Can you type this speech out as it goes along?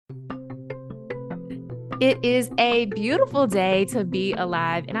It is a beautiful day to be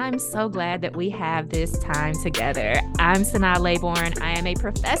alive, and I'm so glad that we have this time together. I'm Sanaa Laybourne. I am a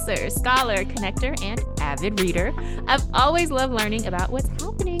professor, scholar, connector, and avid reader. I've always loved learning about what's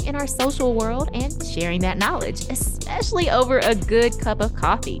happening in our social world and sharing that knowledge, especially over a good cup of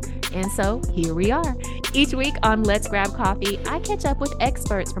coffee. And so here we are. Each week on Let's Grab Coffee, I catch up with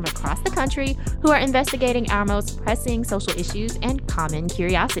experts from across the country who are investigating our most pressing social issues and common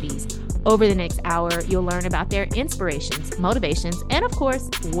curiosities. Over the next hour, you'll learn about their inspirations, motivations, and of course,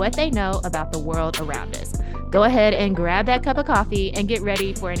 what they know about the world around us. Go ahead and grab that cup of coffee and get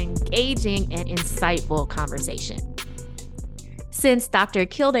ready for an engaging and insightful conversation. Since Dr.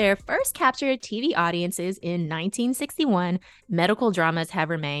 Kildare first captured TV audiences in 1961, medical dramas have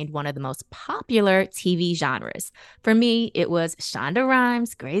remained one of the most popular TV genres. For me, it was Shonda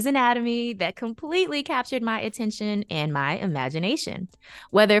Rhimes' Grey's Anatomy that completely captured my attention and my imagination.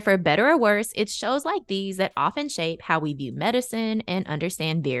 Whether for better or worse, it's shows like these that often shape how we view medicine and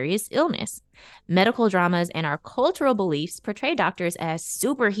understand various illness. Medical dramas and our cultural beliefs portray doctors as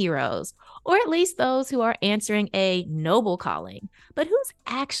superheroes, or at least those who are answering a noble calling. But who's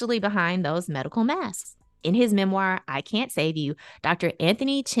actually behind those medical masks? In his memoir, I Can't Save You, Dr.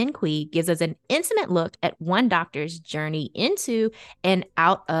 Anthony Chin-Quee gives us an intimate look at one doctor's journey into and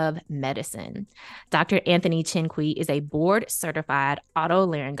out of medicine. Dr. Anthony Chin-Quee is a board-certified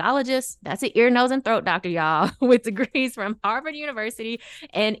otolaryngologist. That's an ear, nose, and throat doctor, y'all, with degrees from Harvard University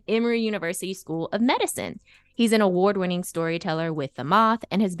and Emory University School of Medicine. He's an award-winning storyteller with The Moth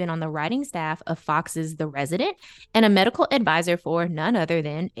and has been on the writing staff of Fox's The Resident and a medical advisor for none other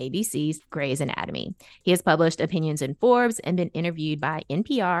than ABC's Grey's Anatomy. He has published opinions in Forbes and been interviewed by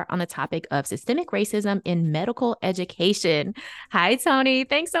NPR on the topic of systemic racism in medical education. Hi, Tony.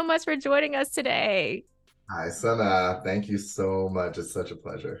 Thanks so much for joining us today. Hi, Sana. Thank you so much. It's such a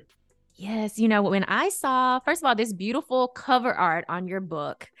pleasure. Yes, when I saw, first of all, this beautiful cover art on your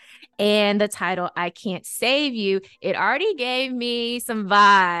book and the title, I Can't Save You, it already gave me some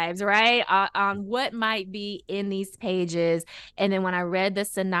vibes, right? On what might be in these pages. And then when I read the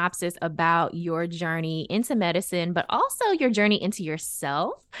synopsis about your journey into medicine, but also your journey into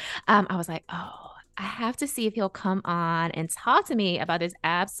yourself, I was like, oh, I have to see if he'll come on and talk to me about this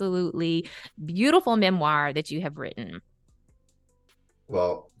absolutely beautiful memoir that you have written.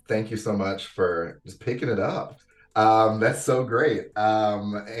 Well, thank you so much for just picking it up. That's so great.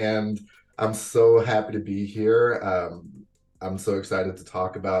 And I'm so happy to be here. I'm so excited to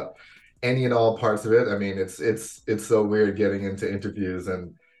talk about any and all parts of it. I mean, it's so weird getting into interviews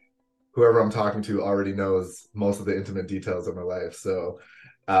and whoever I'm talking to already knows most of the intimate details of my life. So,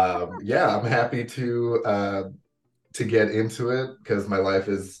 yeah, I'm happy to get into it because my life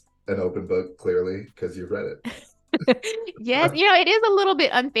is an open book, clearly, because you've read it. Yes, it is a little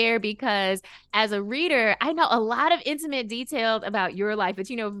bit unfair because as a reader, I know a lot of intimate details about your life, but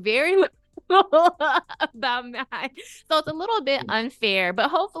very little about mine. So it's a little bit unfair, but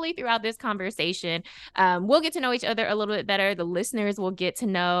hopefully throughout this conversation, we'll get to know each other a little bit better. The listeners will get to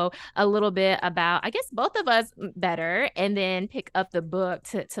know a little bit about, I guess, both of us better, and then pick up the book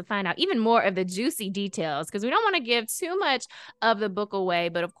to find out even more of the juicy details because we don't want to give too much of the book away.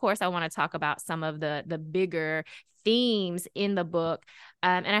 But of course, I want to talk about some of the bigger themes in the book.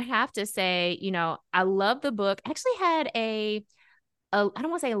 And I have to say, I love the book. I actually had I don't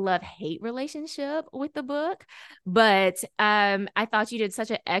want to say a love-hate relationship with the book, but I thought you did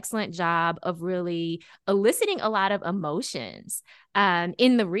such an excellent job of really eliciting a lot of emotions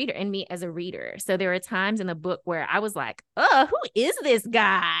in the reader and me as a reader. So there are times in the book where I was like, oh, who is this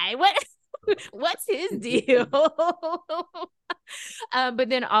guy? What's his deal? But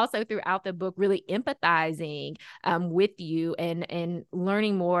then also throughout the book, really empathizing with you and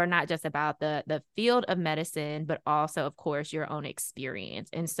learning more, not just about the field of medicine, but also, of course, your own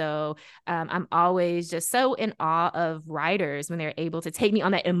experience. And so I'm always just so in awe of writers when they're able to take me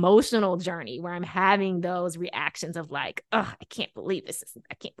on that emotional journey where I'm having those reactions of like, oh, I can't believe this.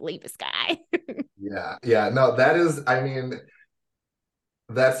 I can't believe this guy. Yeah, yeah. No, that is, I mean,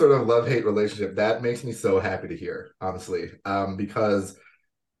 that sort of love-hate relationship, that makes me so happy to hear, honestly, because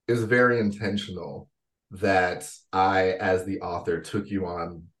it was very intentional that I, as the author, took you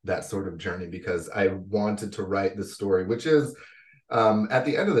on that sort of journey because I wanted to write the story, which is, at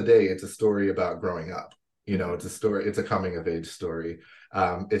the end of the day, it's a story about growing up. It's a story, it's a coming of age story.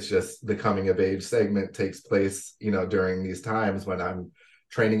 It's just the coming of age segment takes place, during these times when I'm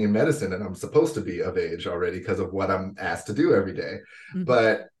training in medicine and I'm supposed to be of age already because of what I'm asked to do every day. Mhm.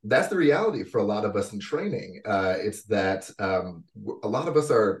 But that's the reality for a lot of us in training. It's that a lot of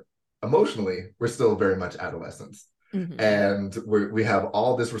us are emotionally, we're still very much adolescents. Mm-hmm. And we have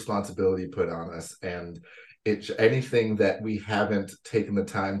all this responsibility put on us, and it's anything that we haven't taken the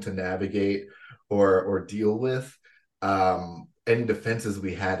time to navigate or deal with, any defenses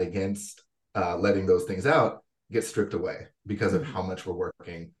we had against letting those things out get stripped away because of how Mm-hmm. much we're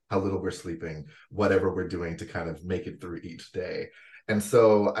working, how little we're sleeping, whatever we're doing to kind of make it through each day. And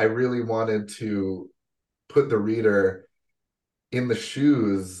so I really wanted to put the reader in the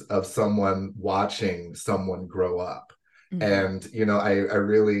shoes of someone watching someone grow up. Mm-hmm. And, I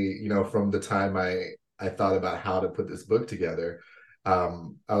really, from the time I thought about how to put this book together, I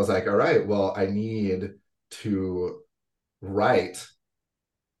was like, all right, well, I need to write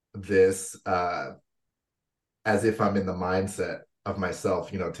this as if I'm in the mindset of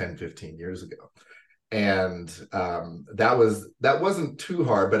myself, 10, 15 years ago. And that wasn't too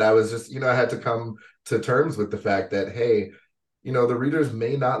hard, but I was just, I had to come to terms with the fact that, hey, the readers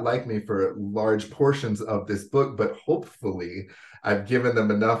may not like me for large portions of this book, but hopefully I've given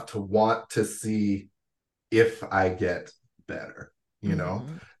them enough to want to see if I get better, you know?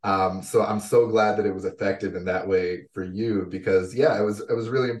 Mm-hmm. So I'm so glad that it was effective in that way for you, because yeah, it was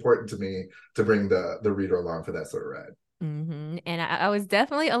really important to me to bring the reader along for that sort of ride. Mm-hmm. And I was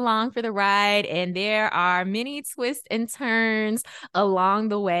definitely along for the ride, and there are many twists and turns along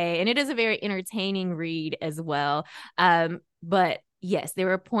the way, and it is a very entertaining read as well. But yes, there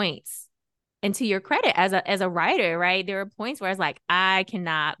were points, and to your credit as a writer, right? There are points where it's like, I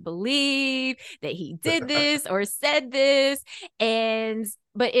cannot believe that he did this or said this. And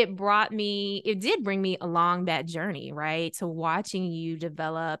but it did bring me along that journey, right? To watching you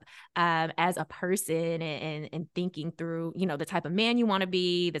develop as a person, and thinking through, the type of man you want to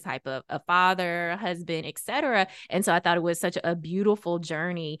be, the type of a father, husband, etc. And so I thought it was such a beautiful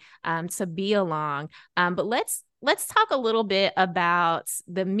journey to be along. But let's talk a little bit about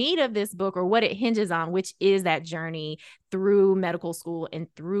the meat of this book, or what it hinges on, which is that journey through medical school and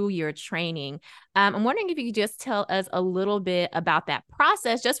through your training. I'm wondering if you could just tell us a little bit about that process,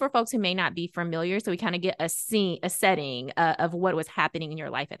 just for folks who may not be familiar, so we kind of get a setting of what was happening in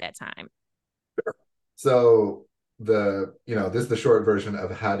your life at that time. So this is the short version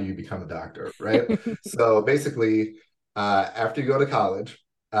of how do you become a doctor, right? So basically, after you go to college,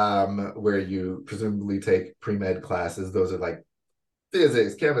 where you presumably take pre-med classes, those are like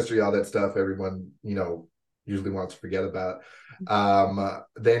physics, chemistry, all that stuff everyone, usually wants to forget about.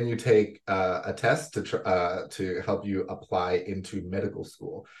 Then you take a test to help you apply into medical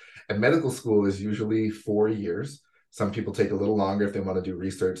school. And medical school is usually 4 years. Some people take a little longer if they want to do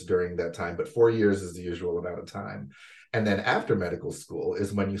research during that time, but 4 years is the usual amount of time. And then after medical school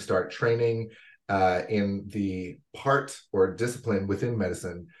is when you start training in the part or discipline within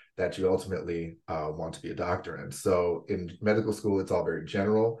medicine that you ultimately want to be a doctor in. So in medical school, it's all very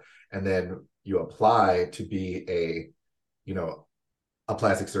general. And then you apply to be a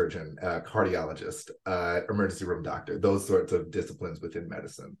plastic surgeon, a cardiologist, emergency room doctor, those sorts of disciplines within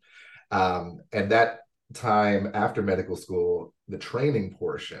medicine. And that time after medical school, the training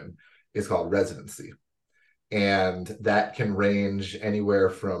portion is called residency. And that can range anywhere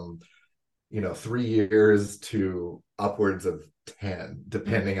from 3 years to upwards of 10,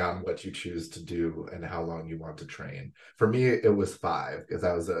 depending on what you choose to do and how long you want to train. For me, it was 5, because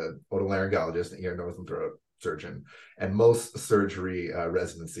I was a otolaryngologist, an ear, nose, and throat surgeon, and most surgery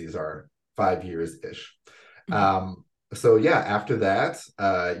residencies are 5 years ish. Mm-hmm. So yeah, after that,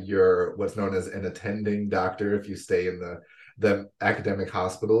 you're what's known as an attending doctor if you stay in the academic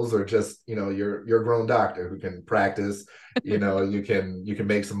hospitals, or just you're a grown doctor who can practice. You can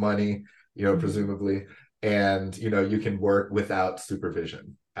make some money, Mm-hmm. presumably, and you can work without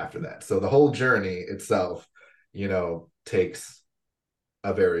supervision after that. So the whole journey itself, takes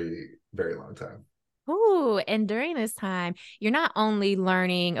a very, very long time. Ooh, and during this time, you're not only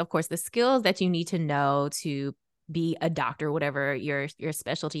learning, of course, the skills that you need to know to be a doctor, whatever your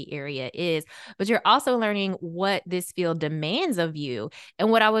specialty area is, but you're also learning what this field demands of you. And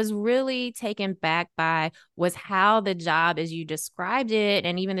what I was really taken back by was how the job, as you described it,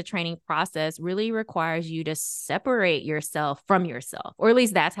 and even the training process, really requires you to separate yourself from yourself, or at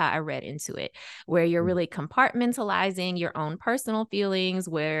least that's how I read into it, where you're really compartmentalizing your own personal feelings,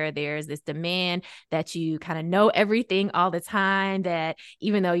 where there's this demand that you kind of know everything all the time, that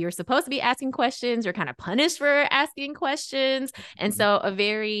even though you're supposed to be asking questions, you're kind of punished for asking questions. And so a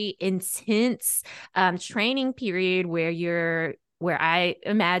very intense training period where I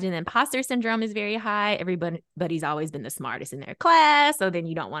imagine imposter syndrome is very high. Everybody's always been the smartest in their class, so then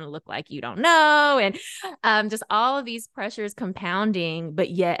you don't want to look like you don't know. And just all of these pressures compounding,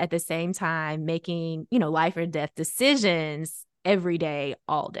 but yet at the same time making, life or death decisions every day,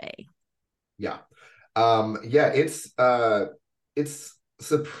 all day. Yeah. Yeah, it's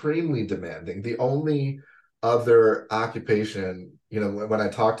supremely demanding. The only other occupation, when I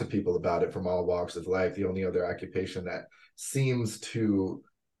talk to people about it from all walks of life, the only other occupation that seems to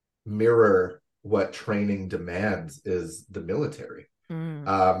mirror what training demands is the military.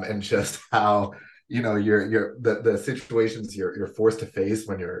 Mm, And just how you're the situations you're forced to face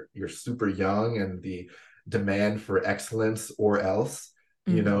when you're super young, and the demand for excellence, or else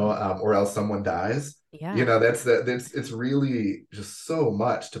someone dies. yeah. That's it's really just so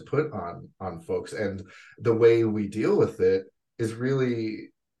much to put on folks, and the way we deal with it is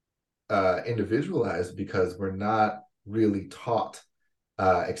really individualized, because we're not really taught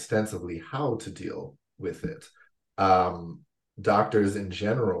extensively how to deal with it. Um, Doctors in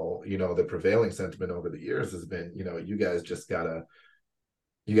general, the prevailing sentiment over the years has been, you guys just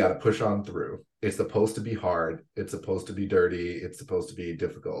you gotta push on through. It's supposed to be hard. It's supposed to be dirty. It's supposed to be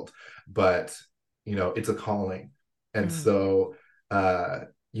difficult, but it's a calling, and Mm, so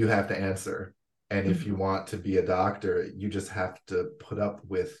you have to answer. And if you mhm, want to be a doctor, you just have to put up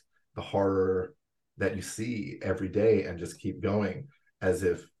with the horror that you see every day and just keep going as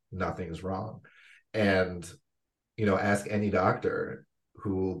if nothing's wrong. And ask any doctor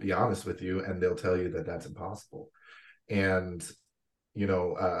who will be honest with you, and they'll tell you that that's impossible. And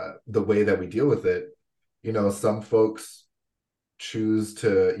the way that we deal with it, some folks choose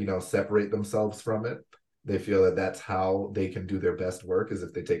to separate themselves from it. They feel that that's how they can do their best work, is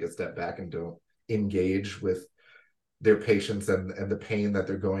if they take a step back and don't engage with their patients and the pain that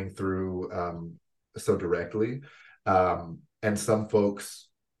they're going through so directly. And some folks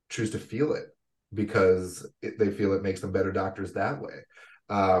choose to feel it, because they feel it makes them better doctors that way.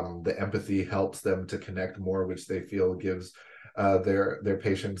 The empathy helps them to connect more, which they feel gives their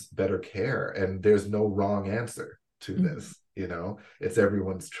patients better care. And there's no wrong answer to mhm, this. It's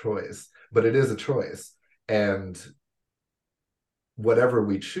everyone's choice, but it is a choice. And whatever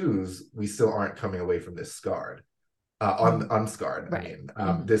we choose, we still aren't coming away from this scarred, mhm. unscarred. I Right. mean,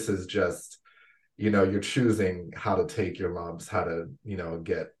 Mhm. this is just, you're choosing how to take your lumps, how to,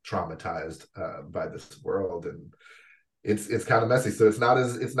 get traumatized by this world, and it's kind of messy. So it's not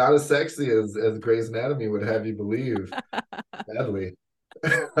as sexy as Grey's Anatomy would have you believe. Sadly.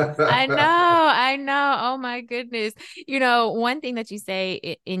 I know. Oh my goodness. One thing that you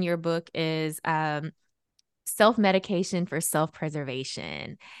say in your book is self-medication for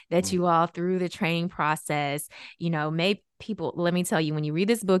self-preservation, that you all through the training process, may people, let me tell you, when you read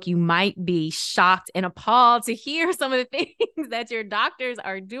this book, you might be shocked and appalled to hear some of the things that your doctors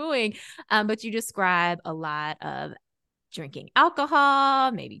are doing. But you describe a lot of drinking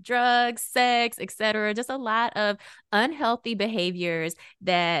alcohol, maybe drugs, sex, etc. Just a lot of unhealthy behaviors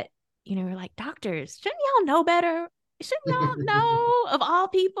that, we're like, doctors, shouldn't y'all know better? Shouldn't y'all know of all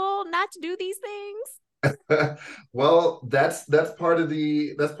people not to do these things? Well, that's part of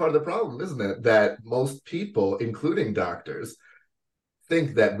the problem, isn't it? That most people, including doctors,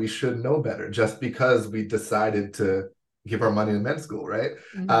 think that we should know better just because we decided to give our money to med school, right?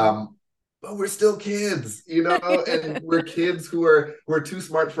 Mm-hmm. But we're still kids, and we're kids who are too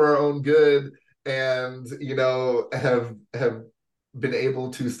smart for our own good, and have been able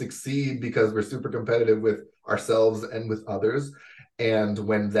to succeed because we're super competitive with ourselves and with others. And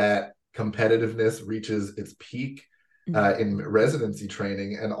when that competitiveness reaches its peak in Mm-hmm. residency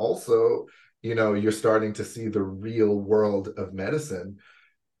training, and also you're starting to see the real world of medicine,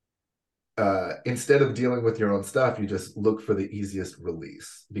 instead of dealing with your own stuff, you just look for the easiest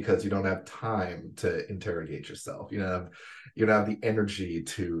release, because you don't have time to interrogate yourself. You don't have the energy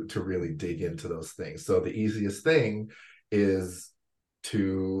to really dig into those things. So the easiest thing is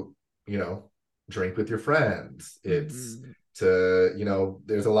to drink with your friends. It's Mm-hmm. to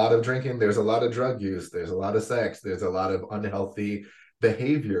there's a lot of drinking, there's a lot of drug use, there's a lot of sex, there's a lot of unhealthy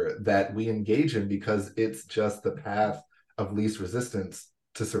behavior that we engage in, because it's just the path of least resistance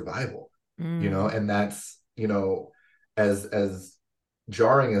to survival. Mm. And that's as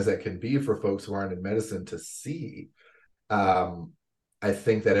jarring as it can be for folks who aren't in medicine to see. um I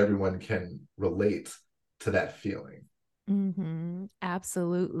think that everyone can relate to that feeling.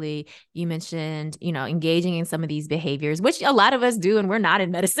 Absolutely. You mentioned, engaging in some of these behaviors, which a lot of us do, and we're not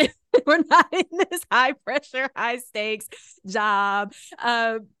in medicine. We're not in this high pressure, high stakes job.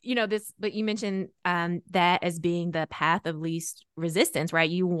 But you mentioned that as being the path of least resistance, right?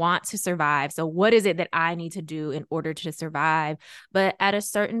 You want to survive. So what is it that I need to do in order to survive? But at a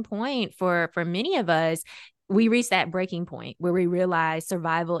certain point, for many of us, we reach that breaking point where we realize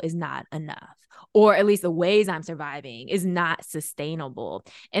survival is not enough, or at least the ways I'm surviving is not sustainable.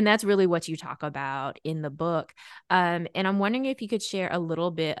 And that's really what you talk about in the book. And I'm wondering if you could share a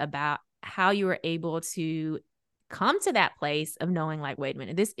little bit about how you were able to come to that place of knowing like, wait a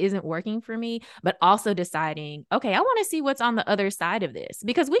minute, this isn't working for me, but also deciding, okay, I want to see what's on the other side of this,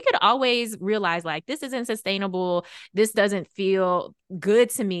 because we could always realize like, this isn't sustainable, this doesn't feel good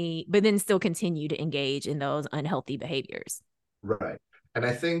to me, but then still continue to engage in those unhealthy behaviors. Right. And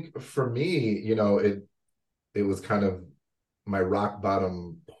I think for me, it was kind of my rock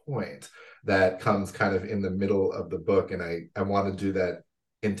bottom point that comes kind of in the middle of the book. And I want to do that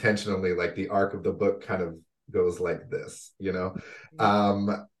intentionally. Like the arc of the book kind of goes like this, and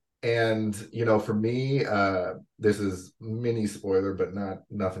for me, this is mini spoiler, but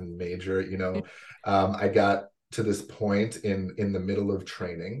nothing major. I got to this point in the middle of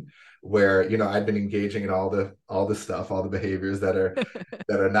training where I'd been engaging in all the stuff, all the behaviors that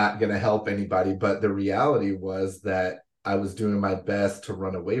are not going to help anybody. But the reality was that I was doing my best to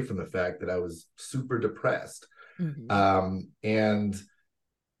run away from the fact that I was super depressed. And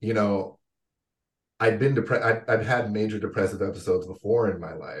I'd been depressed. I've had major depressive episodes before in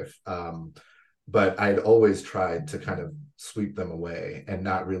my life, but I'd always tried to kind of sweep them away and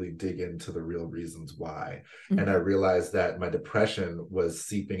not really dig into the real reasons why. And I realized that my depression was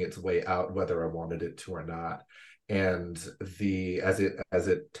seeping its way out, whether I wanted it to or not, and as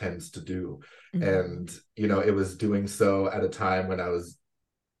it tends to do. And it was doing so at a time when I was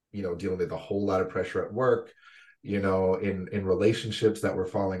dealing with a whole lot of pressure at work, in relationships that were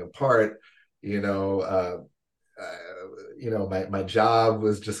falling apart. My job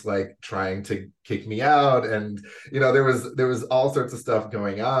was just like trying to kick me out, and there was all sorts of stuff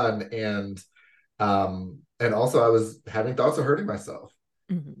going on, and also I was having thoughts of hurting myself.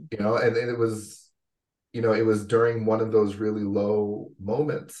 And it was during one of those really low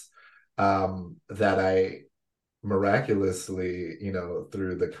moments that I miraculously,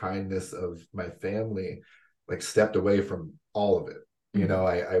 through the kindness of my family, like stepped away from all of it.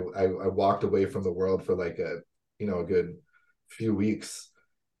 I walked away from the world for like a good few weeks,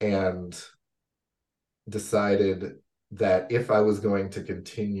 and decided that if I was going to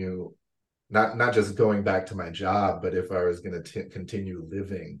continue, not just going back to my job, but if I was going to continue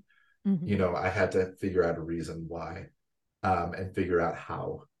living, I had to figure out a reason why, and figure out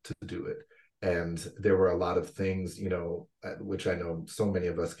how to do it. And there were a lot of things, which I know so many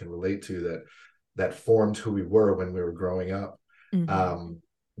of us can relate to, that formed who we were when we were growing up.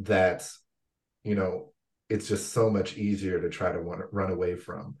 That it's just so much easier to try to run away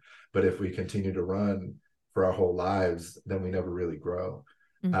from, but if we continue to run for our whole lives, then we never really grow.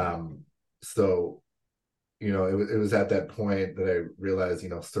 So it was at that point that I realized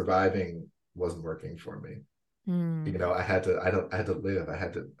surviving wasn't working for me. I had to live.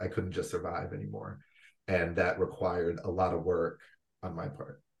 I couldn't just survive anymore, and that required a lot of work on my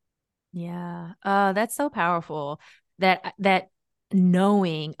part. Yeah. That's so powerful, that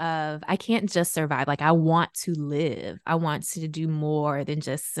knowing of, I can't just survive. Like, I want to live. I want to do more than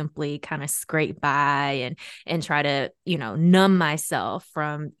just simply kind of scrape by and try to, numb myself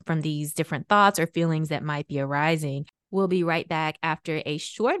from these different thoughts or feelings that might be arising. We'll be right back after a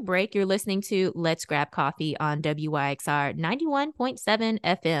short break. You're listening to Let's Grab Coffee on WYXR 91.7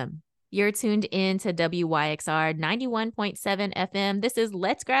 FM. You're tuned in to WYXR 91.7 FM. This is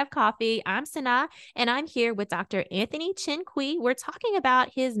Let's Grab Coffee. I'm Sanaa, and I'm here with Dr. Anthony Chin-Quee. We're talking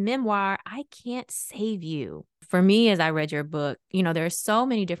about his memoir, I Can't Save You. For me, as I read your book, there are so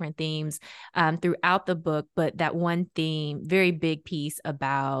many different themes throughout the book, but that one theme, very big piece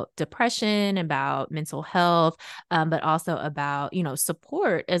about depression, about mental health, but also about,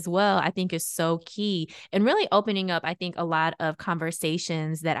 support as well, I think is so key, and really opening up, I think, a lot of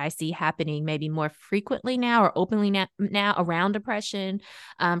conversations that I see happening maybe more frequently now, or openly now around depression,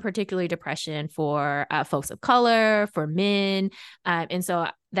 particularly depression for folks of color, for men. And so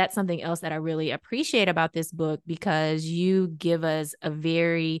that's something else that I really appreciate about this book, because you give us a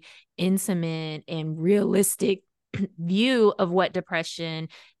very intimate and realistic view of what depression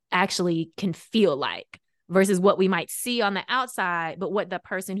actually can feel like, versus what we might see on the outside, but what the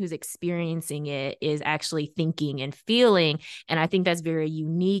person who's experiencing it is actually thinking and feeling. And I think that's very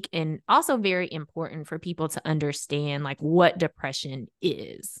unique, and also very important for people to understand, like, what depression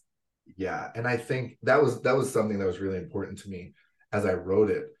is. Yeah. And I think that was something that was really important to me as I wrote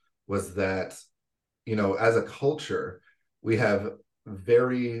it, was that, as a culture, we have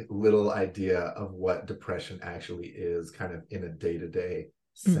very little idea of what depression actually is, kind of in a day-to-day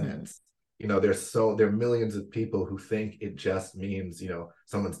sense. There are millions of people who think it just means,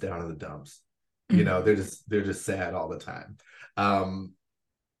 someone's down in the dumps. They're just sad all the time.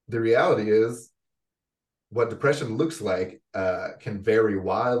 The reality is, what depression looks like can vary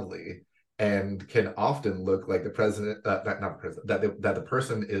wildly, and can often look like the president, not the president, that the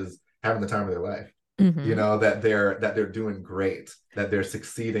person is having the time of their life. Mm-hmm. That they're doing great, that they're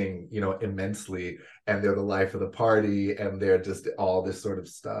succeeding, immensely, and they're the life of the party, and they're just all this sort of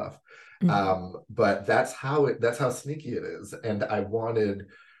stuff. Mm-hmm. But that's how sneaky it is. And I wanted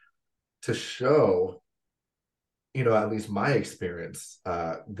to show, at least my experience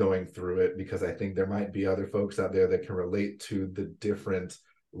going through it, because I think there might be other folks out there that can relate to the different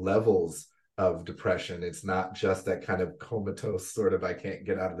levels of depression. It's not just that kind of comatose sort of I can't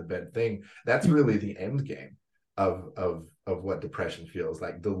get out of the bed thing. That's really the end game of what depression feels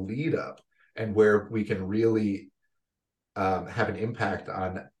like, the lead up, and where we can really have an impact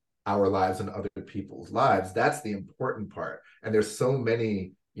on our lives and other people's lives. That's the important part. And there's so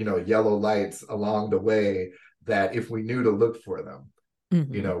many, yellow lights along the way that if we knew to look for them,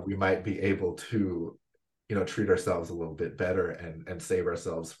 Mm-hmm. we might be able to, treat ourselves a little bit better and save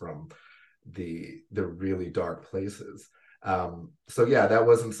ourselves from the really dark places. So yeah, that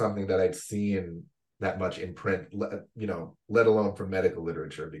wasn't something that I'd seen that much in print, let alone from medical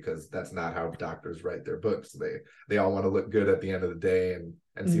literature, because that's not how doctors write their books. They all want to look good at the end of the day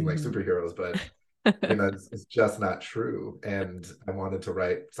and seem like Mm-hmm. superheroes, but it's just not true. And I wanted to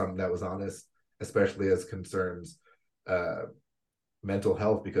write something that was honest, especially as concerns uh, mental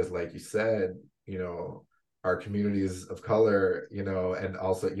health, because like you said, our communities of color, and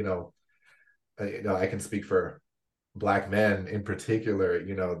also, I can speak for Black men in particular,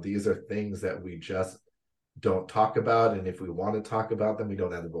 these are things that we just don't talk about. And if we want to talk about them, we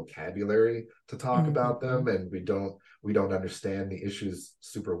don't have the vocabulary to talk about Mm-hmm. them, and we don't understand the issues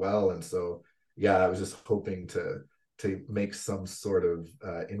super well. And so yeah, I was just hoping to make some sort of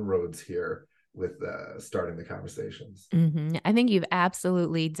inroads here with starting the conversations. Mm-hmm. I think you've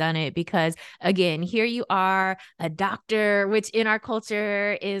absolutely done it because, again, here you are, a doctor, which in our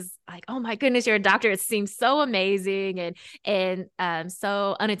culture is like, oh my goodness, you're a doctor. It seems so amazing and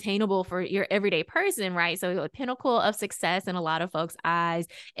so unattainable for your everyday person, right? So the pinnacle of success in a lot of folks' eyes,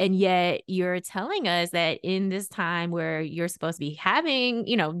 and yet you're telling us that in this time where you're supposed to be having,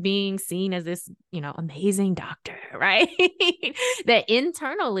 being seen as this, amazing doctor, right? That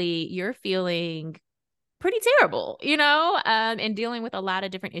internally you're feeling pretty terrible, and dealing with a lot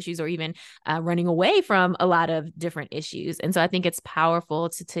of different issues or even running away from a lot of different issues. And so I think it's powerful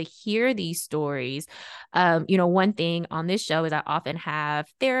to hear these stories. One thing on this show is I often have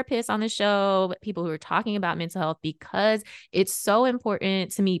therapists on the show, people who are talking about mental health, because it's so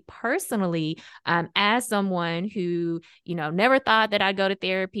important to me personally, as someone who, never thought that I'd go to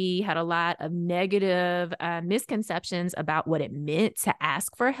therapy, had a lot of negative misconceptions about what it meant to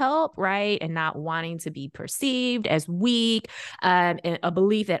ask for help, right? And not wanting to be perceived as weak, and a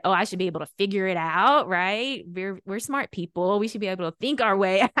belief that, oh, I should be able to figure it out, right? We're smart people. We should be able to think our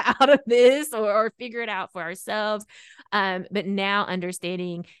way out of this or figure it out for ourselves. But now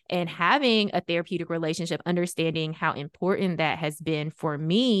understanding and having a therapeutic relationship, understanding how important that has been for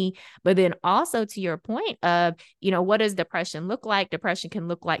me, but then also to your point of, what does depression look like? Depression can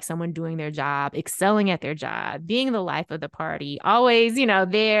look like someone doing their job, excelling at their job, being the life of the party, always,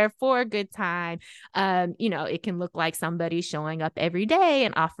 there for a good time. It can look like somebody showing up every day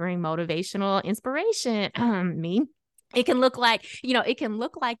and offering motivational inspiration. Me. It can look like, it can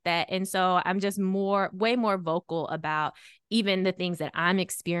look like that. And so I'm just way more vocal about even the things that I'm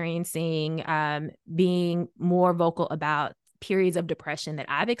experiencing, being more vocal about periods of depression that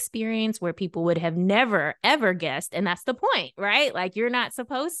I've experienced where people would have never, ever guessed. And that's the point, right? Like you're not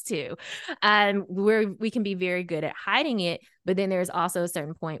supposed to. We can be very good at hiding it, but then there's also a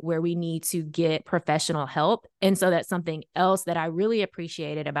certain point where we need to get professional help. And so that's something else that I really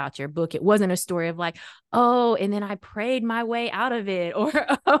appreciated about your book. It wasn't a story of like, oh, and then I prayed my way out of it, or,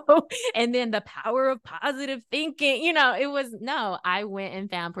 oh, and then the power of positive thinking, it was, no, I went and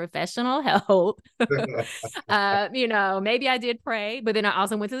found professional help. Maybe I did pray, but then I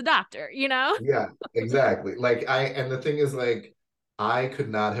also went to the doctor. Yeah, exactly. And the thing is, like, I could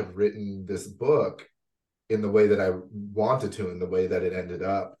not have written this book in the way that I wanted to, in the way that it ended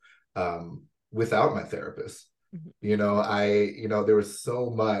up, without my therapist. Mhm. There was so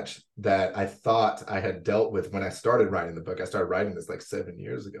much that I thought I had dealt with when I started writing the book. I started writing this like 7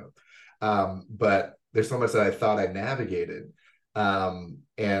 years ago. But there's so much that I thought I navigated.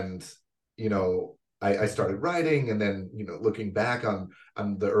 And, I started writing, and then, looking back on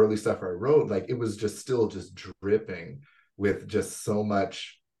the early stuff I wrote, like it was just still just dripping with just so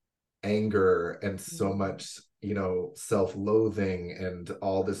much anger and so Mhm. much self-loathing and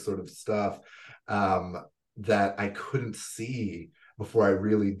all this sort of stuff, that I couldn't see before I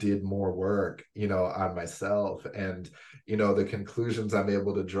really did more work on myself. And the conclusions I'm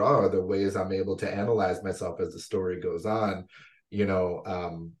able to draw are the ways I'm able to analyze myself as the story goes on. you know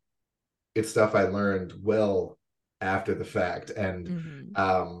um it's stuff I learned well after the fact. And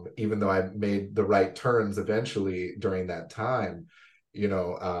Mm-hmm. even though I made the right turns eventually during that time, you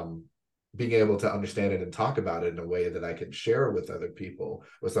know, being able to understand it and talk about it in a way that I could share with other people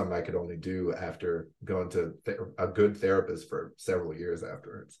was something I could only do after going to a good therapist for several years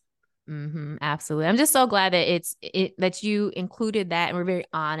afterwards. Mm-hmm, absolutely. I'm just so glad that that you included that and we're very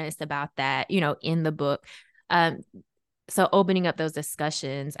honest about that, in the book. Um, so opening up those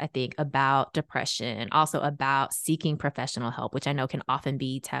discussions, I think, about depression, also about seeking professional help, which I know can often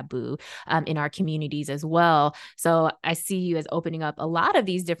be taboo in our communities as well. So I see you as opening up a lot of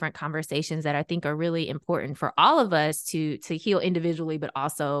these different conversations that I think are really important for all of us to heal individually, but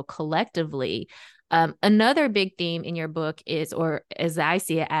also collectively. Another big theme in your book is, or as I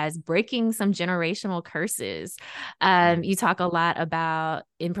see it, as breaking some generational curses. You talk a lot about,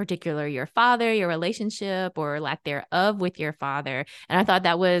 in particular, your father, your relationship or lack thereof with your father. And I thought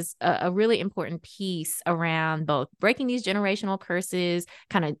that was a really important piece around both breaking these generational curses,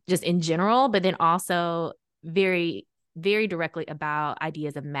 kind of just in general, but then also very, very directly about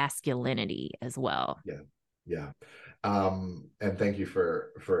ideas of masculinity as well. Yeah, yeah. And thank you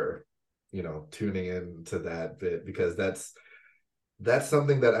for tuning in to that bit, because that's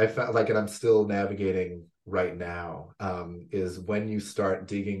something that I found like, and I'm still navigating right now, is when you start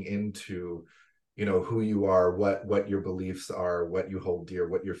digging into, who you are, what your beliefs are, what you hold dear,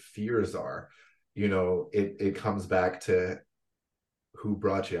 what your fears are, it comes back to who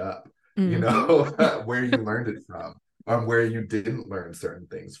brought you up, Mm-hmm. where you learned it from, where you didn't learn certain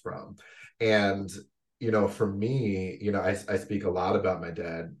things from. And, for me, I speak a lot about my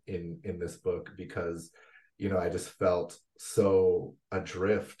dad in this book because, I just felt so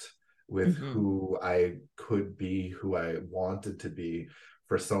adrift with Mm-hmm. who I could be, who I wanted to be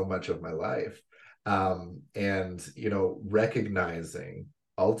for so much of my life. And, recognizing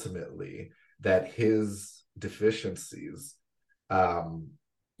ultimately that his deficiencies, um,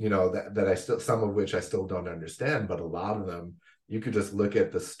 that I still, some of which I still don't understand, but a lot of them, you could just look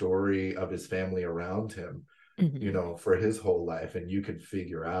at the story of his family around him, Mm-hmm. for his whole life, and you could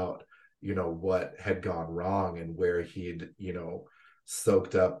figure out, what had gone wrong and where he'd,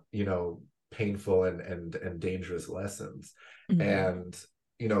 soaked up, painful and dangerous lessons. Mm-hmm.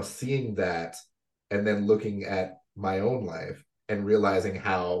 And, seeing that and then looking at my own life and realizing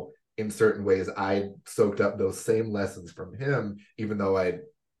how in certain ways I soaked up those same lessons from him, even though I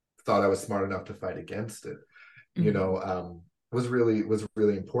thought I was smart enough to fight against it, you Mm-hmm. know, um, was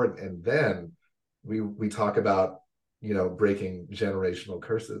really important. And then we talk about, breaking generational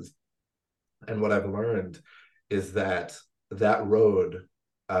curses. And what I've learned is that that road,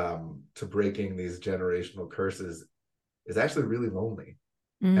 to breaking these generational curses is actually really lonely.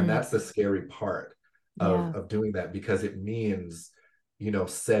 And Mm. that's the scary part Yeah. of doing that, because it means,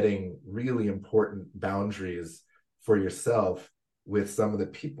 setting really important boundaries for yourself with some of the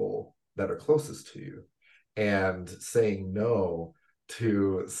people that are closest to you, and saying no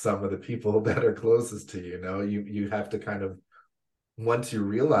to some of the people that are closest to you. You have to kind of, once you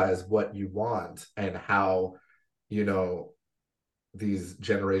realize what you want and how, you know these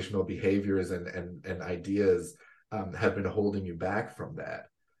generational behaviors and ideas, have been holding you back from that,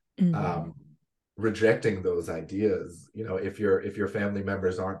 Mm-hmm. um, rejecting those ideas. If your family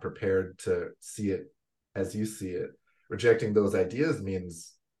members aren't prepared to see it as you see it, rejecting those ideas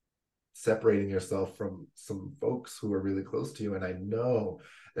means separating yourself from some folks who are really close to you. And I know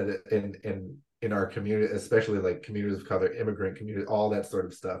that in our community, especially like communities of color, immigrant community, all that sort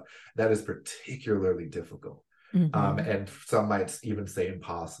of stuff, that is particularly difficult. Mm-hmm. And some might even say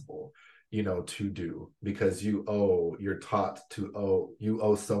impossible, to do, because you're taught to you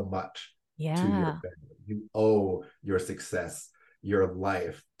owe so much to your Yeah. family. You owe your success, your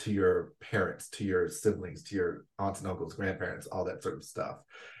life, to your parents, to your siblings, to your aunts and uncles, grandparents, all that sort of stuff.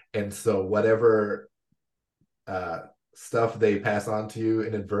 And so whatever, uh, stuff they pass on to you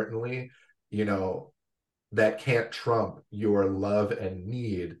inadvertently, you know, that can't trump your love and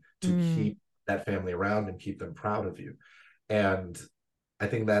need to Mm. keep that family around and keep them proud of you. And I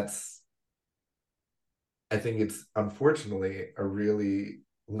think that's, I think it's unfortunately a really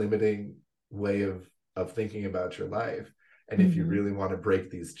limiting way of thinking about your life. And if you Mm-hmm. really want to break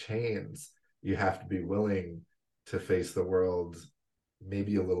these chains, you have to be willing to face the world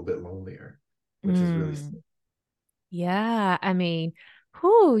maybe a little bit lonelier, which is really. Mm. Yeah. I mean,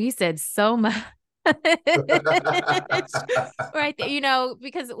 who you said so much. Right there,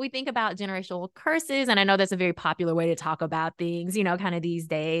 because we think about generational curses, and I know that's a very popular way to talk about things, kind of these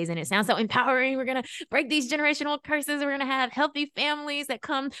days, and it sounds so empowering. We're gonna break these generational curses. We're gonna have healthy families that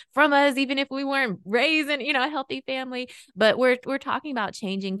come from us, even if we weren't raised in, a healthy family. But we're talking about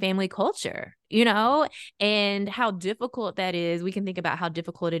changing family culture, and how difficult that is. We can think about how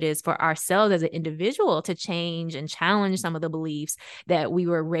difficult it is for ourselves as an individual to change and challenge some of the beliefs that we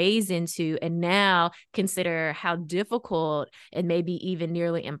were raised into, and now consider how difficult and maybe even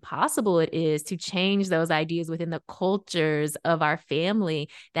nearly impossible it is to change those ideas within the cultures of our family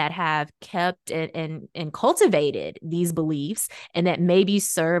that have kept and cultivated these beliefs, and that maybe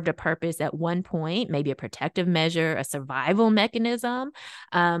served a purpose at one point, maybe a protective measure, a survival mechanism.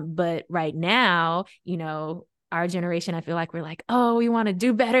 But right now, our generation, I feel like we're like, oh, we want to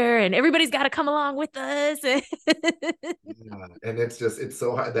do better, and everybody's got to come along with us. Yeah. And it's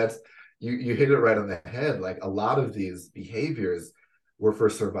so hard. You hit it right on the head. Like a lot of these behaviors were for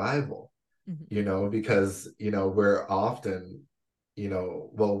survival, because, we're often,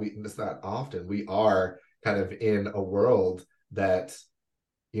 well, it's not often, we are kind of in a world that,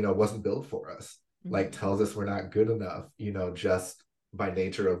 wasn't built for us, like tells us we're not good enough, just by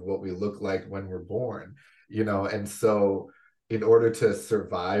nature of what we look like when we're born, and so in order to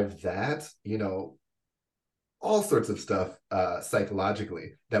survive that, all sorts of stuff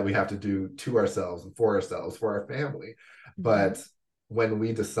psychologically that we have to do to ourselves and for ourselves, for our family. But when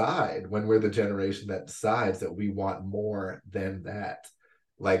we're the generation that decides that we want more than that,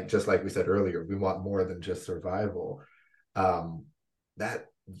 like just like we said earlier, we want more than just survival. That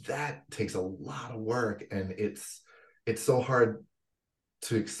takes a lot of work, and it's so hard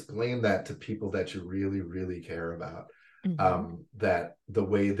to explain that to people that you really, really care about. That the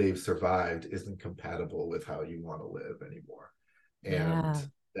way they've survived isn't compatible with how you want to live anymore. And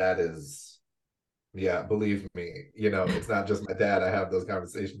that is, yeah, believe me, it's not just my dad. I have those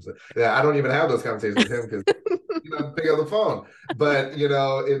conversations. Yeah, I don't even have those conversations with him because pick up the phone. But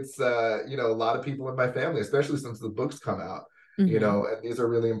it's a lot of people in my family, especially since the books come out, and these are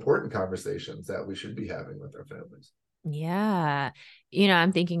really important conversations that we should be having with our families. Yeah.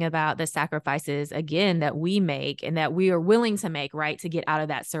 I'm thinking about the sacrifices again that we make and that we are willing to make, right, to get out of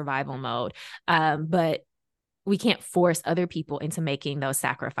that survival mode. But we can't force other people into making those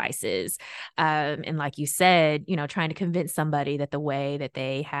sacrifices. And like you said, trying to convince somebody that the way that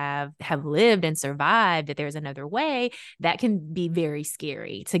they have lived and survived, that there's another way, that can be very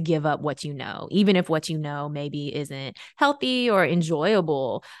scary to give up what even if what maybe isn't healthy or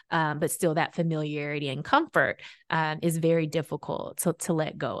enjoyable, but still that familiarity and comfort is very difficult to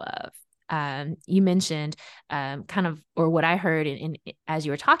let go of. You mentioned kind of, or what I heard as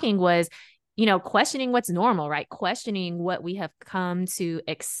you were talking was, questioning what's normal, right? Questioning what we have come to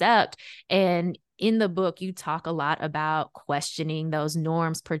accept. And in the book, you talk a lot about questioning those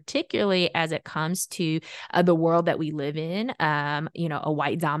norms, particularly as it comes to the world that we live in, a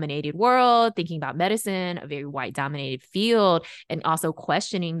white dominated world, thinking about medicine, a very white dominated field, and also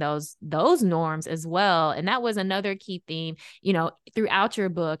questioning those norms as well. And that was another key theme, throughout your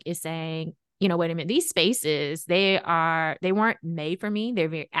book, is saying, wait a minute, these spaces, they weren't made for me. They're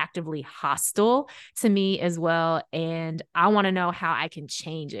very actively hostile to me as well. And I want to know how I can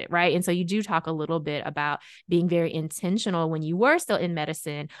change it. Right. And so you do talk a little bit about being very intentional when you were still in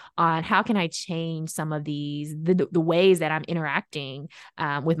medicine on how can I change some of the ways that I'm interacting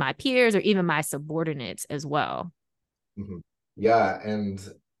with my peers or even my subordinates as well. Yeah. And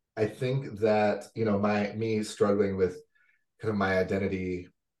I think that, me struggling with kind of my identity,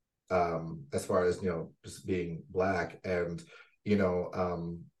 as far as just being Black, and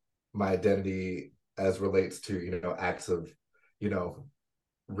my identity as relates to acts of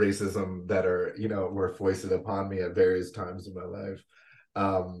racism that are were foisted upon me at various times in my life.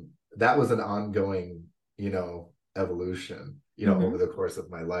 That was an ongoing evolution over the course of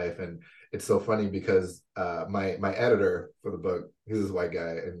my life. And it's so funny because my editor for the book, he's this white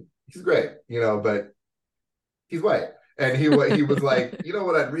guy, and he's great, but he's white. And he was like,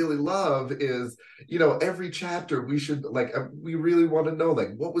 what I'd really love is, every chapter we should we really want to know,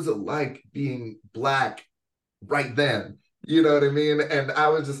 like, what was it like being Black right then? You know what I mean? And I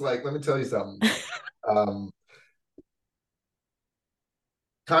was just like, let me tell you something.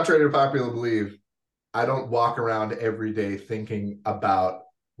 Contrary to popular belief, I don't walk around every day thinking about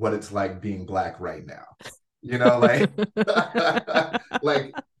what it's like being Black right now. Like,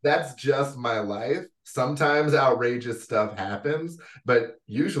 like that's just my life. Sometimes outrageous stuff happens, but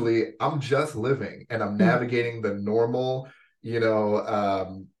usually I'm just living and I'm navigating the normal,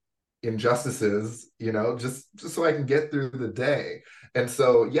 injustices, just so I can get through the day. And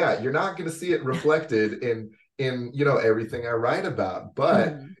so, yeah, you're not going to see it reflected in everything I write about.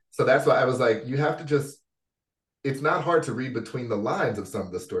 But Mhm. so that's why I was like, you have to just, it's not hard to read between the lines of some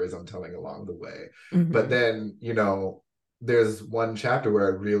of the stories I'm telling along the way. But Mhm. then, there's one chapter where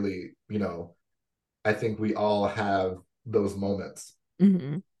I really, I think we all have those moments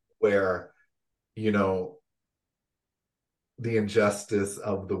Mhm. where, you know, the injustice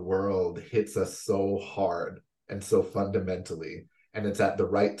of the world hits us so hard and so fundamentally, and it's at the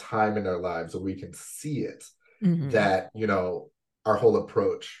right time in our lives where we can see it, Mhm. that our whole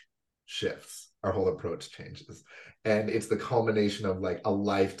approach shifts, our whole approach changes. And it's the culmination of like a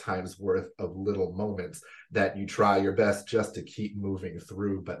lifetime's worth of little moments that you try your best just to keep moving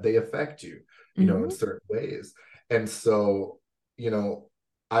through, but they affect you, in Mhm. certain ways. And so,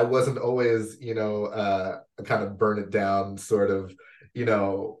 I wasn't always, kind of burn it down sort of,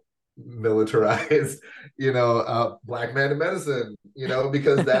 militarized, black man in medicine,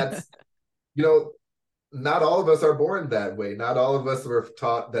 because that's, you know, not all of us are born that way. Not all of us were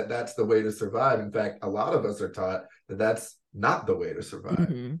taught that that's the way to survive. In fact, a lot of us are taught that that's not the way to survive.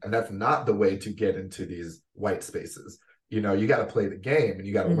 Mhm. And that's not the way to get into these white spaces. You got to play the game, and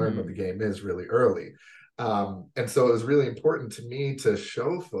you got to learn what the Mhm. game is really early. And so it was really important to me to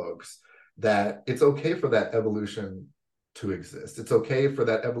show folks that it's okay for that evolution to exist. It's okay for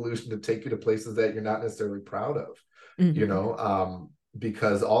that evolution to take you to places that you're not necessarily proud of, Mhm.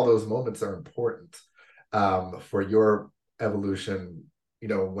 because all those moments are important, for your evolution,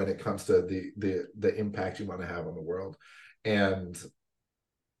 when it comes to the impact you want to have on the world. And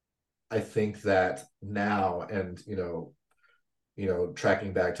I think that now, and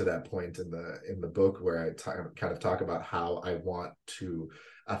tracking back to that point in the book where I kind of talk about how I want to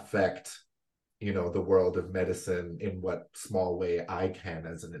affect, the world of medicine in what small way I can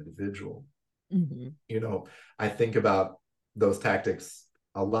as an individual. Mhm. you know I think about those tactics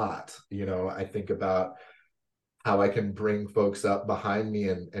a lot. I think about how I can bring folks up behind me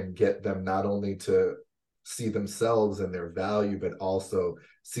and get them not only to see themselves and their value, but also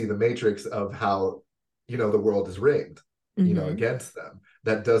see the matrix of how, the world is rigged, Mhm. against them.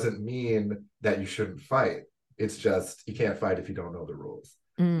 That doesn't mean that you shouldn't fight. It's just you can't fight if you don't know the rules.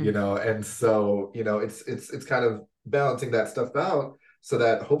 Mm. And so, it's kind of balancing that stuff out so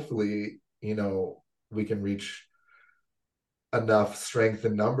that hopefully, we can reach enough strength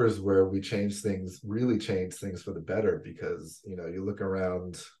in numbers where we really change things for the better. Because you look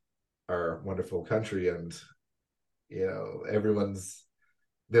around our wonderful country, and everyone's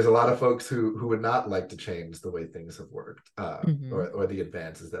there's a lot of folks who would not like to change the way things have worked, Mhm. or the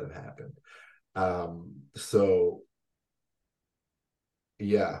advances that have happened. So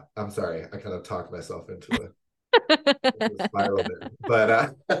yeah, I'm sorry, I kind of talked myself into a spiral there,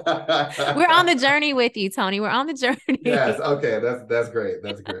 but We're on the journey with you, Tony. We're on the yes, journey. okay, that's great,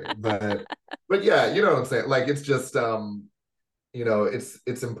 but yeah, you know what I'm saying. Like, it's just, it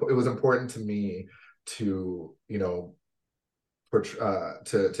was important to me to,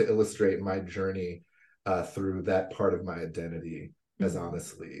 to illustrate my journey, through that part of my identity as Mhm.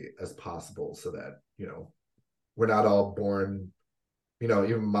 honestly as possible, so that we're not all born.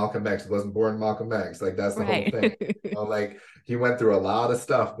 Even Malcolm X wasn't born Malcolm X. Like, that's the whole Right. thing. Like, he went through a lot of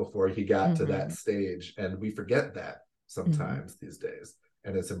stuff before he got to that Mhm. stage, and we forget that Mhm. sometimes these days.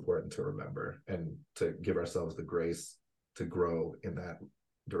 And it's important to remember and to give ourselves the grace to grow in that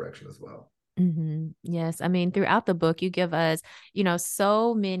direction as well. Yes. I mean, throughout the book, you give us,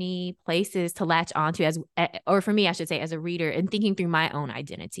 so many places to latch onto or for me, I should say, as a reader and thinking through my own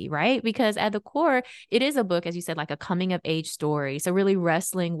identity, right? Because at the core, it is a book, as you said, like a coming of age story. So really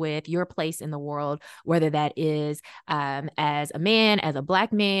wrestling with your place in the world, whether that is as a man, as a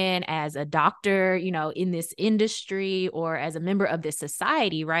Black man, as a doctor, in this industry, or as a member of this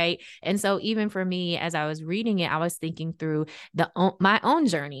society, right? And so even for me, as I was reading it, I was thinking through my own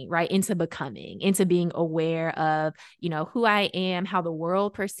journey, right, into becoming, into being aware of, who I am, how the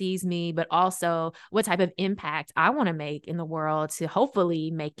world perceives me, but also what type of impact I want to make in the world to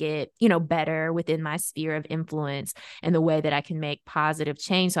hopefully make it, better within my sphere of influence and the way that I can make positive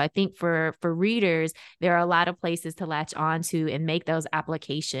change. So I think for readers, there are a lot of places to latch onto and make those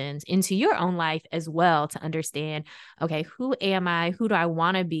applications into your own life as well, to understand, okay, who am I? Who do I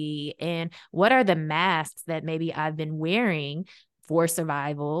want to be? And what are the masks that maybe I've been wearing for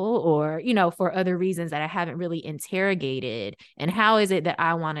survival, or, for other reasons that I haven't really interrogated? And how is it that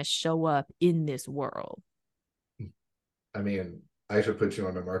I want to show up in this world? I mean, I should put you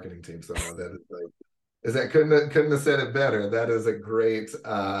on the marketing team somehow. That is like, is that couldn't have said it better. That is a great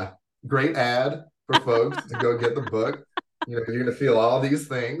ad for folks to go get the book. You're gonna feel all these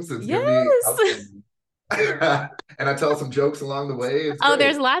things. It's gonna be Yes. outstanding. And I tell some jokes along the way. It's Oh, great.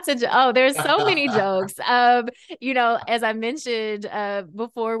 there's lots of there's so many jokes. As I mentioned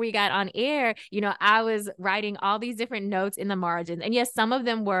before we got on air, I was writing all these different notes in the margins. And yes, some of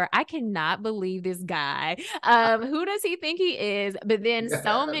them were, I cannot believe this guy. Who does he think he is? But then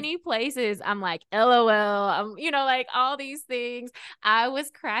so Yes. many places I'm like, LOL, like all these things. I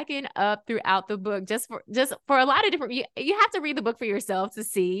was cracking up throughout the book just for a lot of different you have to read the book for yourself to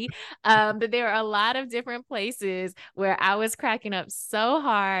see. But there are a lot of different places where I was cracking up so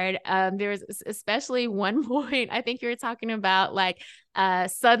hard. There's especially one point, I think you were talking about like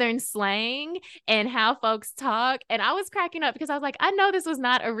Southern slang and how folks talk. And I was cracking up because I was like, I know this was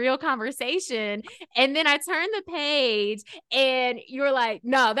not a real conversation. And then I turned the page and you're like,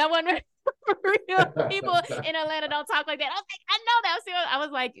 no, that one real people in Atlanta don't talk like that. I was like, I know that. So I was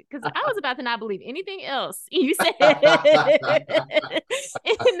like, because I was about to not believe anything else you said in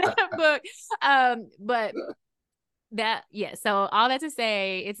that book. But so all that to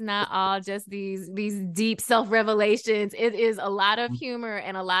say, it's not all just these deep self-revelations. It is a lot of humor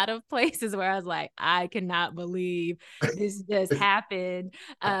and a lot of places where I was like, I cannot believe this just happened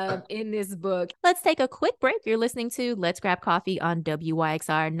in this book. Let's take a quick break. You're listening to Let's Grab Coffee on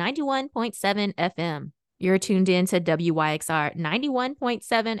WYXR 91.7 FM. You're tuned in to WYXR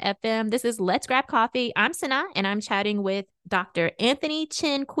 91.7 FM. This is Let's Grab Coffee. I'm Sana, and I'm chatting with Dr. Anthony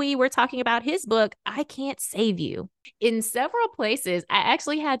Chin-Quee. We're talking about his book, I Can't Save You. In several places, I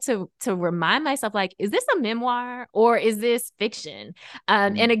actually had to remind myself, like, is this a memoir or is this fiction?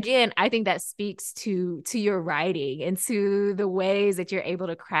 And again, I think that speaks to your writing and to the ways that you're able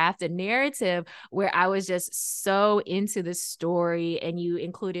to craft a narrative where I was just so into the story and you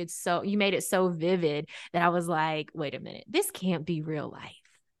made it so vivid that I was like, wait a minute, this can't be real life.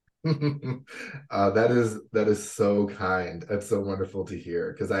 That is so kind. That's so wonderful to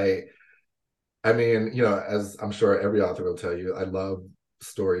hear because I mean, as I'm sure every author will tell you, I love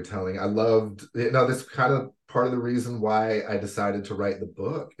storytelling. I loved, this kind of part of the reason why I decided to write the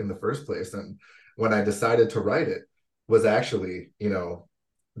book in the first place. And when I decided to write it was actually,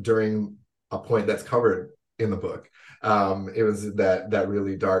 during a point that's covered in the book. It was that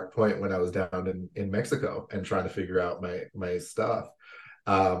really dark point when I was down in Mexico and trying to figure out my stuff.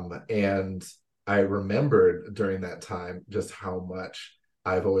 And I remembered during that time just how much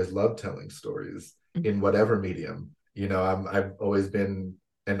I've always loved telling stories in whatever medium. I've always been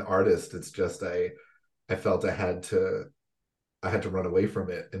an artist. It's just I felt I had to run away from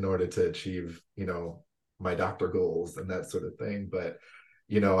it in order to achieve, my doctor goals and that sort of thing. But,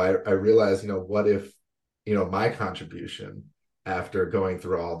 I realized, what if, my contribution after going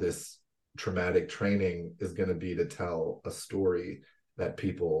through all this traumatic training is going to be to tell a story that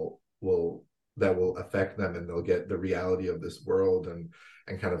that will affect them and they'll get the reality of this world and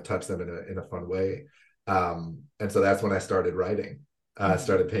kind of touch them in a fun way. And so that's when I started writing,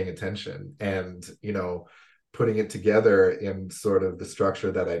 started paying attention and, putting it together in sort of the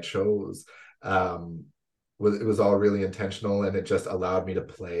structure that I chose. It was all really intentional and it just allowed me to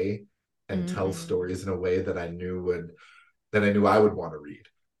play and tell stories in a way that I knew I would want to read.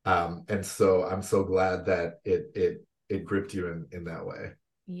 And so I'm so glad that it gripped you in that way.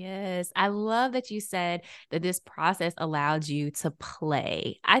 Yes, I love that you said that this process allowed you to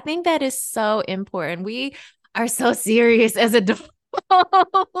play. I think that is so important. We are so serious as adults.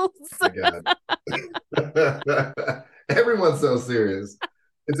 My God. Everyone's so serious.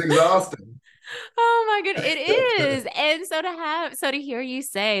 It's exhausting. Oh my goodness, it is. And so to hear you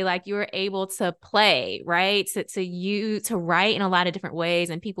say like you were able to play, right? To write in a lot of different ways.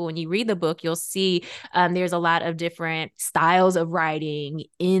 And people, when you read the book, you'll see there's a lot of different styles of writing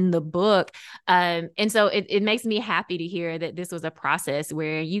in the book. And so it makes me happy to hear that this was a process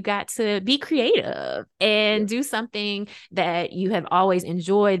where you got to be creative and do something that you have always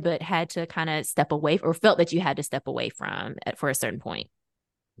enjoyed, but had to kind of step away or felt that you had to step away from for a certain point.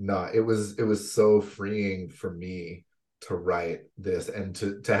 No, it was so freeing for me to write this and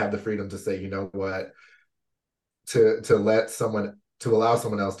to have the freedom to say, you know what, to allow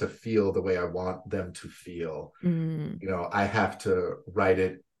someone else to feel the way I want them to feel. I have to write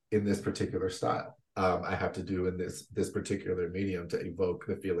it in this particular style. I have to do in this particular medium to evoke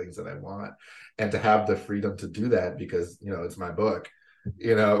the feelings that I want, and to have the freedom to do that because it's my book.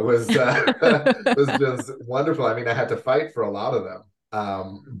 It was it was just wonderful. I mean, I had to fight for a lot of them.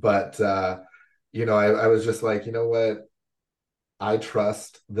 But I was just like, you know what? I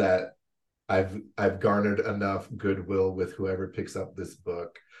trust that I've garnered enough goodwill with whoever picks up this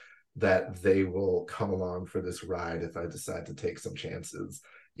book that they will come along for this ride if I decide to take some chances,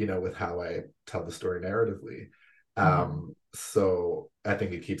 with how I tell the story narratively. Mhm. So I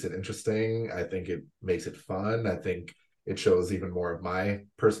think it keeps it interesting. I think it makes it fun. I think it shows even more of my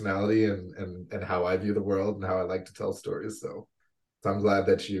personality and how I view the world and how I like to tell stories. So I'm glad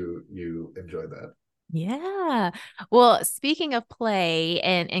that you enjoy that. Yeah. Well, speaking of play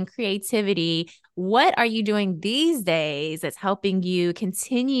and creativity, what are you doing these days that's helping you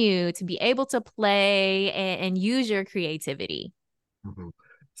continue to be able to play and use your creativity? Mhm.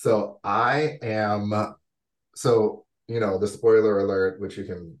 So I am so the spoiler alert, which you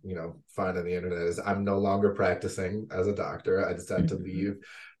can find on the internet, is I'm no longer practicing as a doctor. I decided to Mhm. leave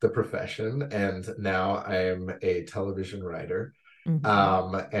the profession, and now I'm a television writer,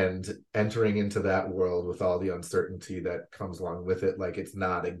 Mhm. and entering into that world with all the uncertainty that comes along with it. Like, it's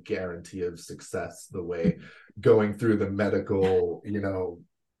not a guarantee of success the way going through the medical you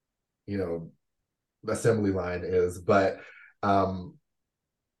know assembly line is, but um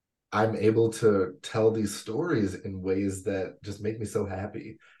I'm able to tell these stories in ways that just make me so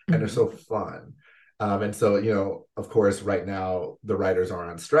happy and are Mhm. so fun. And so, of course, right now the writers are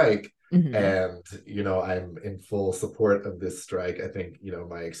on strike, Mhm. and, I'm in full support of this strike. I think,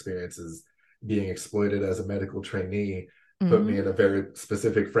 my experiences being exploited as a medical trainee put me in a Mhm. very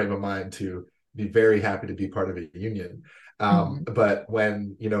specific frame of mind to be very happy to be part of a union. Mhm. But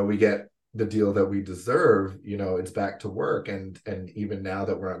when, we get the deal that we deserve, it's back to work. And even now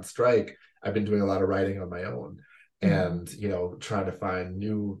that we're on strike, I've been doing a lot of writing on my own, Mhm. and trying to find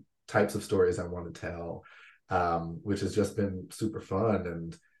new types of stories I want to tell, which has just been super fun.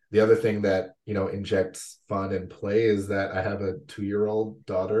 And the other thing that injects fun and play is that I have a 2-year-old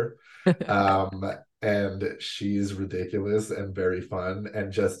daughter, um, and she's ridiculous and very fun.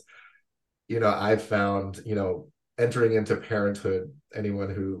 And just I've found, entering into parenthood,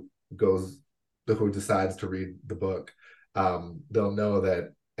 anyone goes, who decides to read the book, they'll know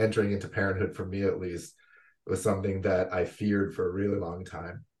that entering into parenthood, for me at least, was something that I feared for a really long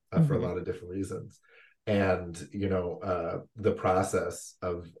time, for a Mhm. lot of different reasons. And, the process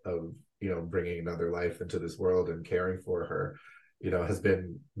of, bringing another life into this world and caring for her, has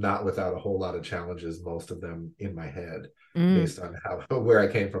been not without a whole lot of challenges, most of them in my head, Mm. based on how where I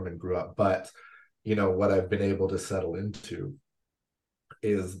came from and grew up. But what I've been able to settle into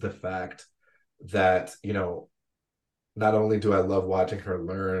is the fact that not only do I love watching her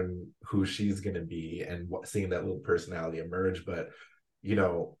learn who she's going to be and seeing that little personality emerge, but you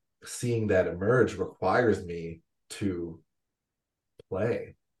know seeing that emerge requires me to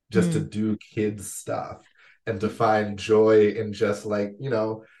play, just to Mm. do kids stuff, and to find joy in just, like,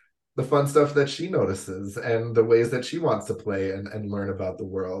 the fun stuff that she notices and the ways that she wants to play and learn about the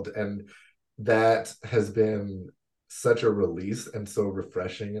world. And that has been such a release and so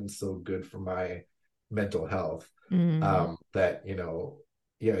refreshing and so good for my mental health, Mm. that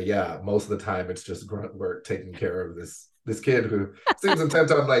yeah, most of the time it's just grunt work taking care of this kid who seems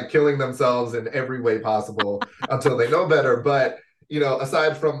intent on, like, killing themselves in every way possible until they know better. But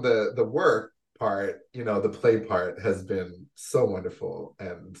aside from the work part, the play part has been so wonderful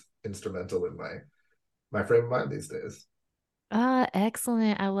and instrumental in my frame of mind these days.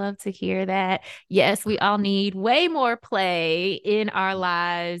 Excellent. I love to hear that. Yes, we all need way more play in our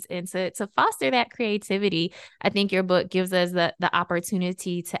lives and to foster that creativity. I think your book gives us the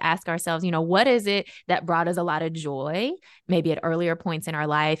opportunity to ask ourselves, what is it that brought us a lot of joy, maybe at earlier points in our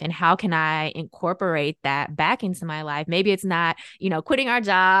life, and how can I incorporate that back into my life? Maybe it's not, quitting our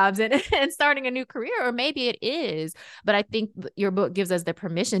jobs and, and starting a new career, or maybe it is. But I think your book gives us the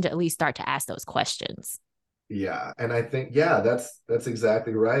permission to at least start to ask those questions. Yeah, and I think, yeah, that's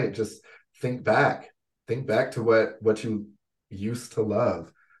exactly right. Just think back. Think back to what you used to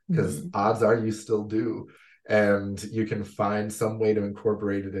love, because Mhm. odds are you still do. And you can find some way to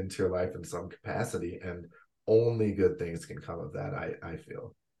incorporate it into your life in some capacity, and only good things can come of that, I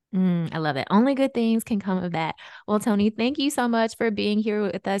feel. I love it. Only good things can come of that. Well, Tony, thank you so much for being here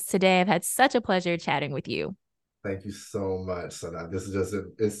with us today. I've had such a pleasure chatting with you. Thank you so much, Sana. This is just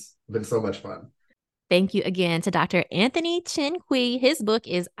it's been so much fun. Thank you again to Dr. Anthony Chin-Quee. His book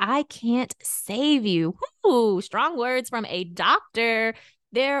is I Can't Save You. Woo, strong words from a doctor.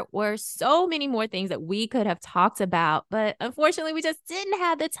 There were so many more things that we could have talked about, but unfortunately, we just didn't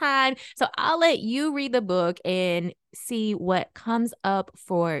have the time. So I'll let you read the book and see what comes up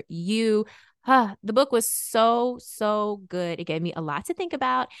for you. The book was so, so good. It gave me a lot to think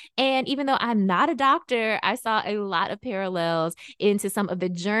about. And even though I'm not a doctor, I saw a lot of parallels into some of the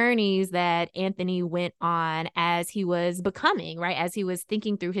journeys that Anthony went on as he was becoming, right? As he was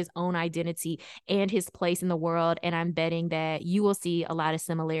thinking through his own identity and his place in the world. And I'm betting that you will see a lot of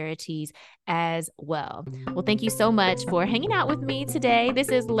similarities as well. Well, thank you so much for hanging out with me today. This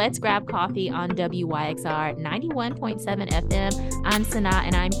is Let's Grab Coffee on WYXR 91.7 FM. I'm Sanaa,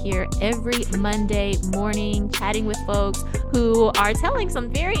 and I'm here every Monday morning chatting with folks who are telling some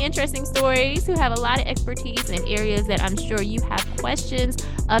very interesting stories, who have a lot of expertise in areas that I'm sure you have questions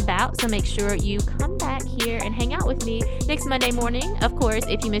about. So make sure you come back here and hang out with me next Monday morning. Of course,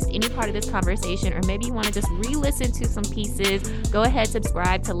 if you missed any part of this conversation, or maybe you want to just re-listen to some pieces, go ahead,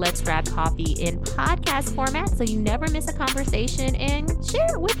 subscribe to Let's Grab Coffee in podcast format so you never miss a conversation, and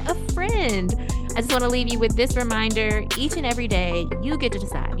share it with a friend. I just want to leave you with this reminder: each and every day, you get to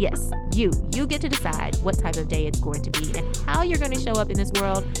decide. Yes, you get to decide what type of day it's going to be and how you're going to show up in this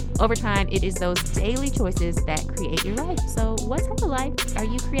world. Over time, it is those daily choices that create your life. So what type of life are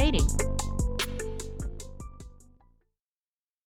you creating?